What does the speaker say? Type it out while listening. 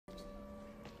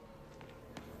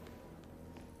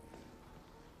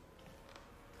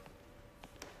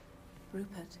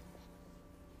Rupert.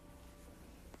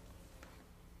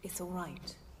 It's all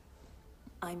right.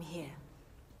 I'm here.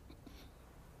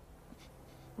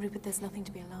 Rupert, there's nothing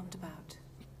to be alarmed about.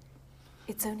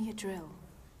 It's only a drill.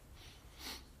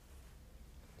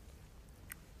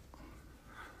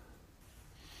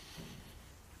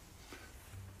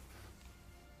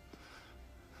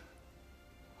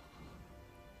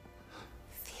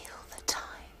 Feel the time.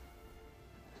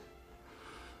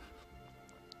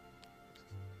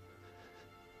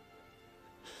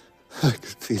 I could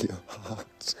feel your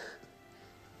heart.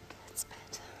 Gets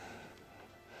better.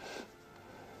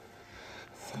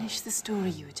 Finish the story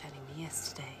you were telling me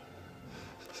yesterday.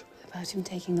 About him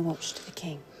taking the watch to the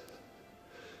king.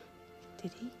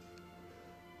 Did he?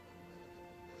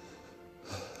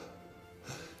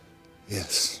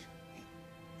 Yes.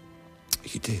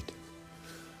 He did.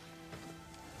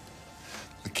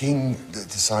 The king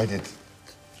decided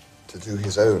to do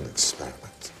his own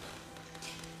experiment.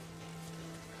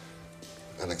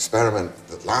 An experiment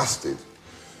that lasted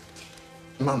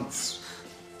months.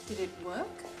 Did it work?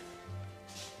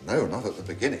 No, not at the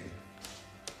beginning.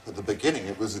 At the beginning,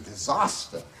 it was a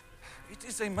disaster. It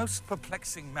is a most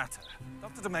perplexing matter.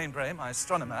 Dr. de Mainbray, my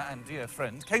astronomer and dear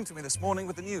friend, came to me this morning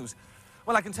with the news.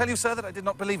 Well, I can tell you, sir, that I did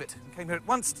not believe it. I came here at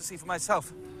once to see for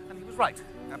myself. And he was right.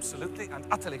 Absolutely and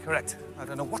utterly correct. I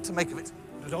don't know what to make of it.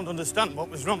 I don't understand. What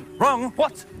was wrong? Wrong?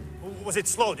 What? Was it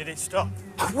slow? Did it stop?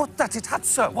 What that it had,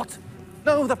 sir. What?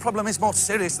 No, the problem is more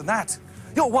serious than that.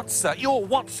 Your watch, sir,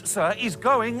 is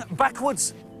going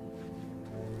backwards.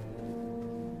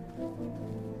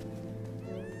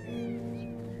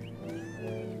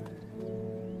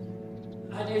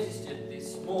 I noticed it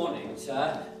this morning,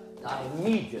 sir. I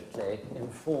immediately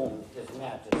informed His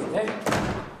Majesty.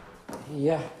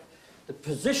 The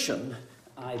position,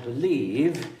 I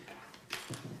believe,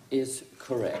 is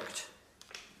correct.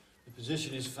 The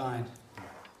position is fine.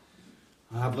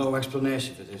 I have no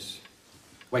explanation for this.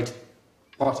 Wait.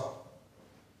 What?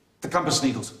 The compass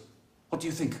needles. What do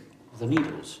you think? The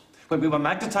needles? When we were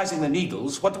magnetizing the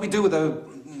needles, what do we do with the...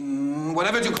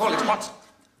 whatever you call it? What?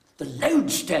 The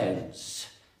lodestones.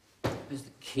 Where's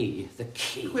the key? The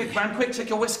key. Quick, man, quick, take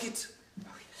your waistcoat.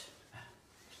 Oh,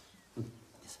 yes.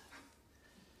 Yes,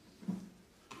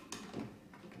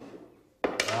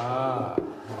 sir. Ah.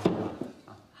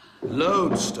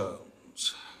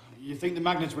 Lodestones. You think the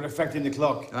magnets were affecting the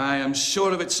clock? I am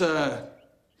sure of it, sir.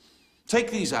 Take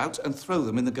these out and throw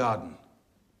them in the garden.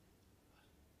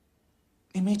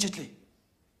 Immediately.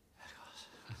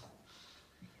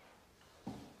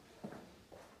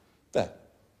 There.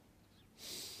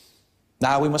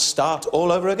 Now we must start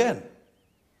all over again.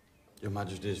 Your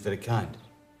Majesty is very kind.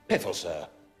 Piffle, sir.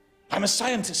 I'm a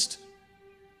scientist.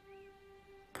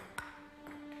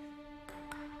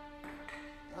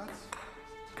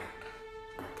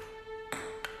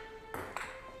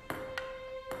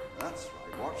 That's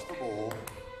right. Watch the ball.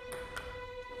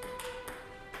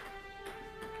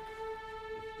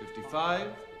 55,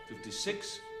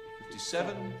 56,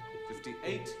 57,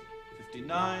 58,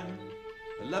 59,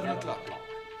 11 o'clock.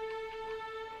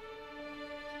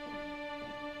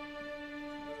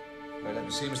 Right, let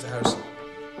me see, Mr. Harrison.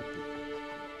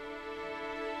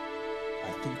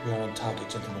 I think we are on target,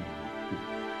 gentlemen.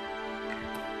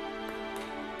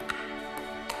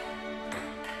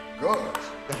 Good.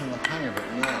 Getting the hang of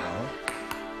it now.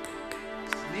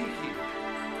 Sneaky.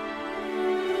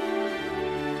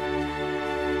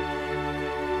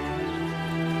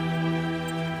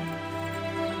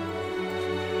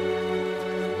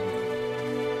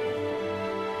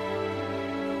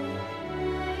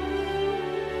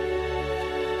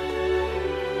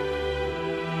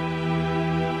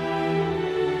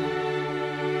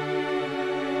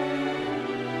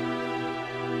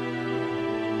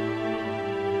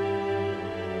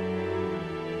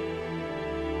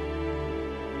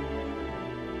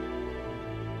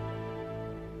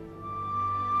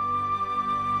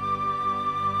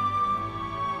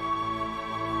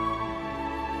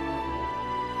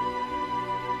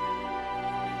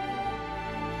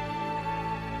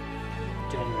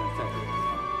 January and February.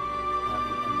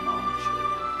 And March.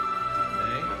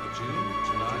 May, June,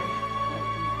 July.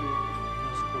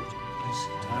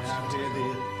 I have here the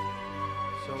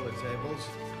solar tables.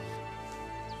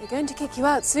 They're going to kick you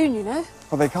out soon, you know.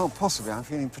 Well, they can't possibly. I'm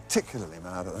feeling particularly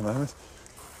mad at the moment.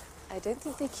 I don't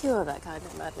think they cure that kind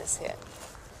of madness here.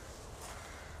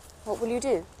 What will you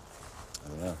do? I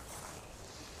don't know.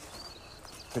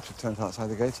 Pitch a tent outside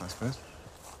the gates, I suppose.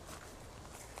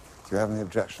 Do you have any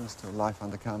objections to life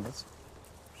under candles?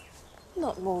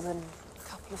 Not more than a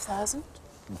couple of thousand.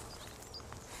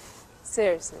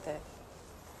 Seriously, though.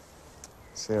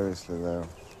 Seriously, though.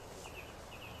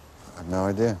 I've no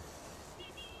idea.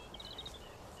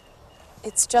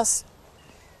 It's just...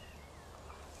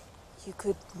 you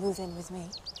could move in with me.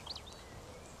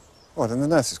 What, in the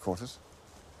nurses' quarters?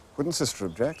 Wouldn't Sister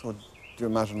object, or do you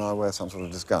imagine I'll wear some sort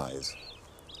of disguise?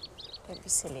 Don't be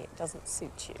silly, it doesn't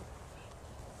suit you.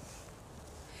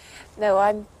 No,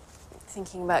 I'm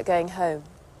thinking about going home.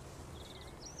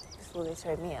 Before they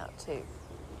throw me out, too.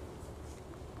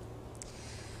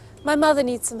 My mother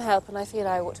needs some help, and I feel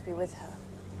I ought to be with her.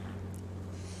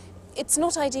 It's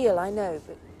not ideal, I know,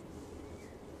 but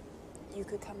you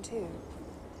could come too.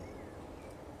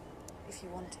 If you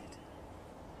wanted.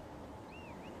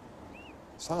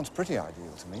 Sounds pretty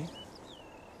ideal to me.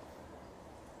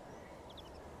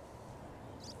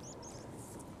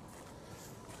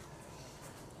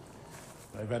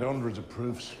 They've had hundreds of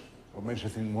proofs. What makes you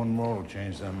think one more will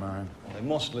change their mind? They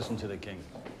must listen to the king.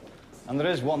 And there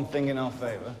is one thing in our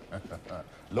favour.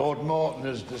 Lord Morton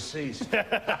is deceased.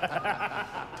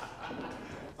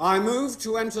 I move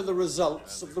to enter the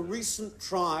results of the recent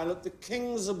trial at the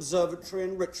King's Observatory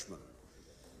in Richmond,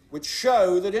 which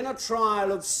show that in a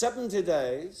trial of 70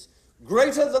 days,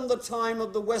 greater than the time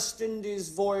of the West Indies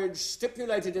voyage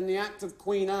stipulated in the Act of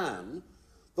Queen Anne,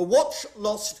 the watch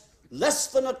lost less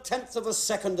than 1/10 of a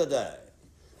second a day,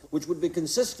 which would be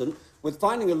consistent with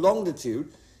finding a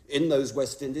longitude in those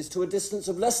West Indies to a distance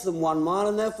of less than 1 mile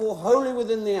and therefore wholly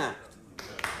within the Act.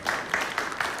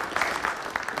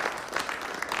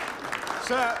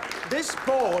 Sir,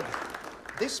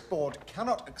 this board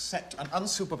cannot accept an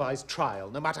unsupervised trial,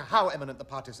 no matter how eminent the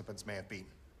participants may have been.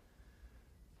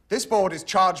 This board is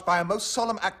charged by a most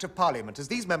solemn act of Parliament, as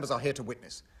these members are here to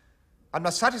witness, and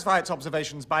must satisfy its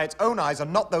observations by its own eyes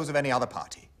and not those of any other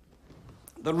party.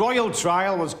 The royal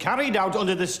trial was carried out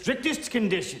under the strictest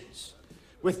conditions,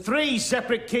 with 3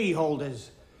 separate key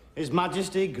holders, His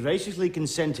Majesty graciously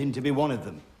consenting to be one of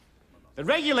them. The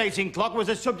regulating clock was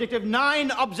the subject of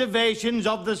 9 observations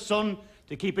of the sun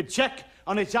to keep a check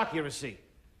on its accuracy.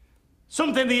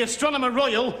 Something the Astronomer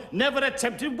Royal never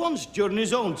attempted once during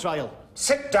his own trial.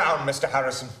 Sit down, Mr.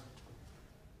 Harrison.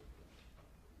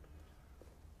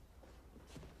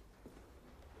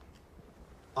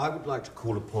 I would like to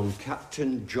call upon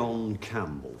Captain John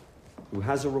Campbell, who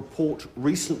has a report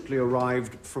recently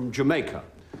arrived from Jamaica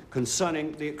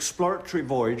concerning the exploratory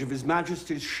voyage of His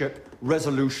Majesty's ship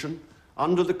Resolution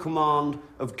under the command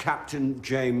of Captain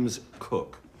James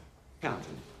Cook.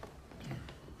 Captain.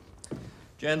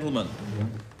 Gentlemen,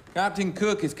 Captain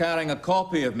Cook is carrying a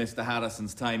copy of Mr.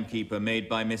 Harrison's timekeeper made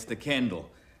by Mr. Kendall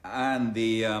and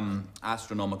the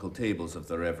astronomical tables of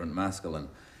the Reverend Maskelyne.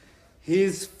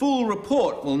 His full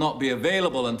report will not be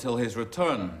available until his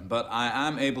return, but I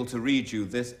am able to read you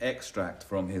this extract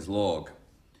from his log.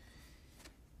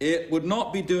 It would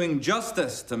not be doing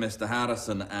justice to Mr.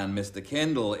 Harrison and Mr.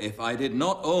 Kendall if I did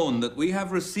not own that we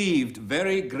have received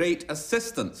very great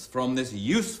assistance from this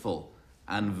useful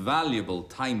and valuable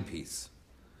timepiece.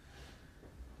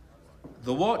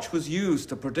 The watch was used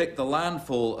to predict the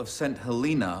landfall of St.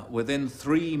 Helena within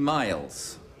 3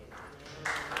 miles.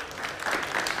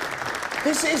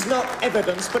 This is not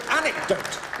evidence, but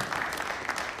anecdote.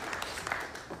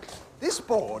 This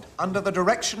board, under the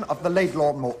direction of the late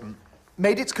Lord Morton,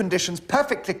 made its conditions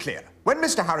perfectly clear. When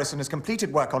Mr. Harrison has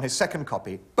completed work on his second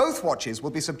copy, both watches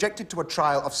will be subjected to a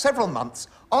trial of several months,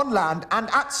 on land and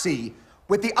at sea,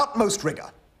 with the utmost rigour.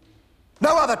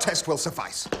 No other test will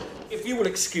suffice. If you will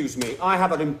excuse me, I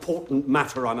have an important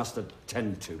matter I must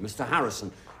attend to. Mr.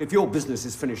 Harrison, if your business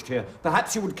is finished here,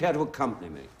 perhaps you would care to accompany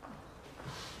me.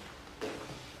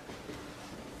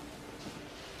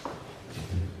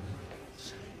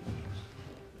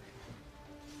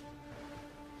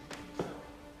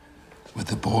 With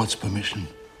the board's permission.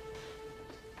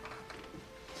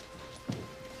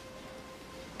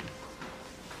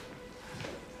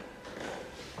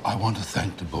 I want to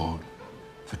thank the board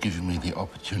for giving me the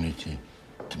opportunity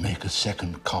to make a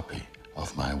second copy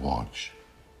of my watch.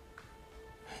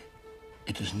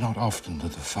 It is not often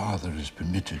that a father is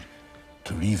permitted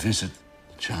to revisit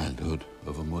the childhood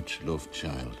of a much-loved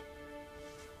child,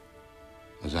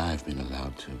 as I have been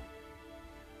allowed to.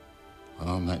 And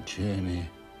on that journey,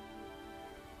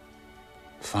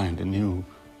 find a new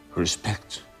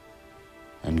respect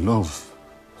and love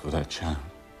for that child.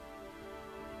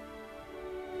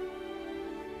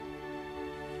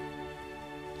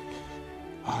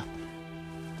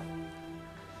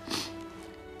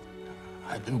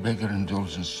 I do beg your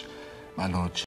indulgence, my lord.